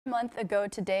A month ago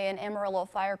today, an Amarillo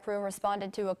fire crew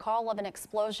responded to a call of an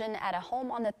explosion at a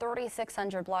home on the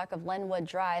 3600 block of Lenwood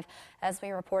Drive. As we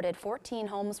reported, 14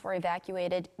 homes were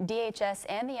evacuated. DHS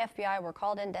and the FBI were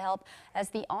called in to help as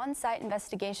the on-site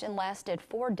investigation lasted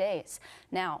 4 days.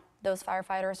 Now, those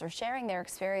firefighters are sharing their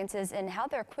experiences and how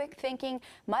their quick thinking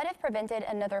might have prevented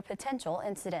another potential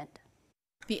incident.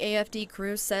 The AFD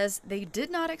crew says they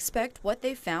did not expect what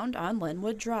they found on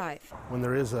Lenwood Drive. When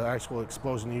there is an actual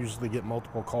explosion, you usually get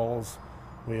multiple calls.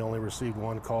 We only received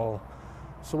one call,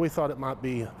 so we thought it might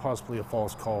be possibly a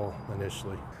false call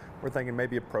initially. We're thinking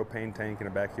maybe a propane tank in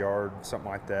a backyard, something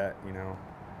like that,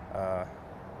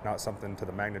 not something to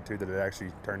the magnitude that it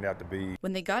actually turned out to be.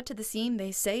 When they got to the scene,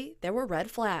 they say there were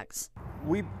red flags.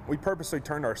 We purposely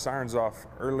turned our sirens off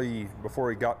early before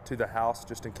we got to the house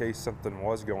just in case something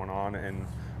was going on, and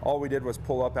all we did was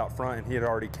pull up out front and he had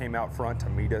already came out front to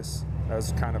meet us. That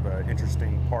was kind of an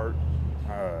interesting part,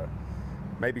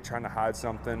 maybe trying to hide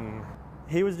something.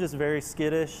 He was just very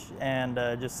skittish and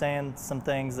just saying some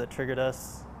things that triggered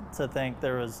us to think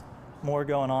there was more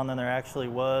going on than there actually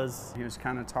was. He was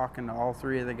kind of talking to all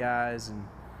three of the guys and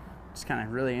just kind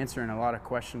of really answering a lot of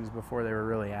questions before they were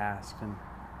really asked. And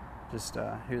just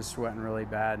he was sweating really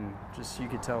bad, and just you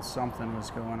could tell something was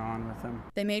going on with him.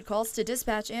 They made calls to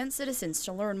dispatch and citizens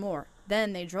to learn more.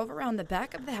 Then they drove around the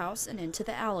back of the house and into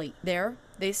the alley. There,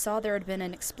 they saw there had been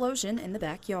an explosion in the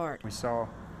backyard. We saw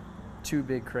two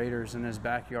big craters in his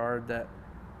backyard that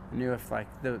I knew if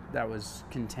that was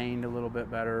contained a little bit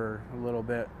better or a little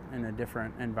bit in a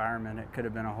different environment, it could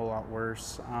have been a whole lot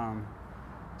worse.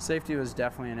 Safety was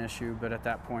definitely an issue, but at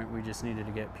that point we just needed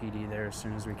to get PD there as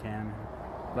soon as we can and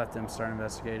let them start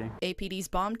investigating. APD's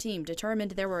bomb team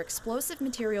determined there were explosive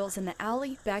materials in the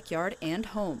alley, backyard, and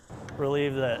home.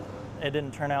 Relieved that it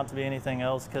didn't turn out to be anything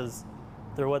else, because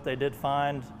through what they did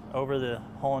find over the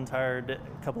whole entire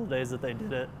couple of days that they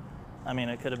did it, I mean,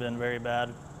 it could have been very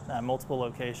bad at multiple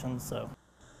locations. So.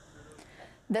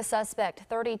 The suspect,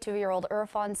 32-year-old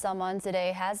Irfan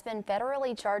Salmanzadeh, has been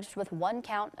federally charged with 1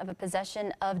 count of a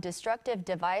possession of destructive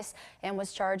device and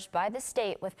was charged by the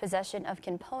state with possession of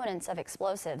components of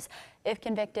explosives. If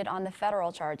convicted on the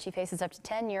federal charge, he faces up to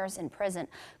 10 years in prison.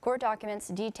 Court documents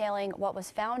detailing what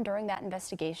was found during that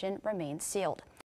investigation remain sealed.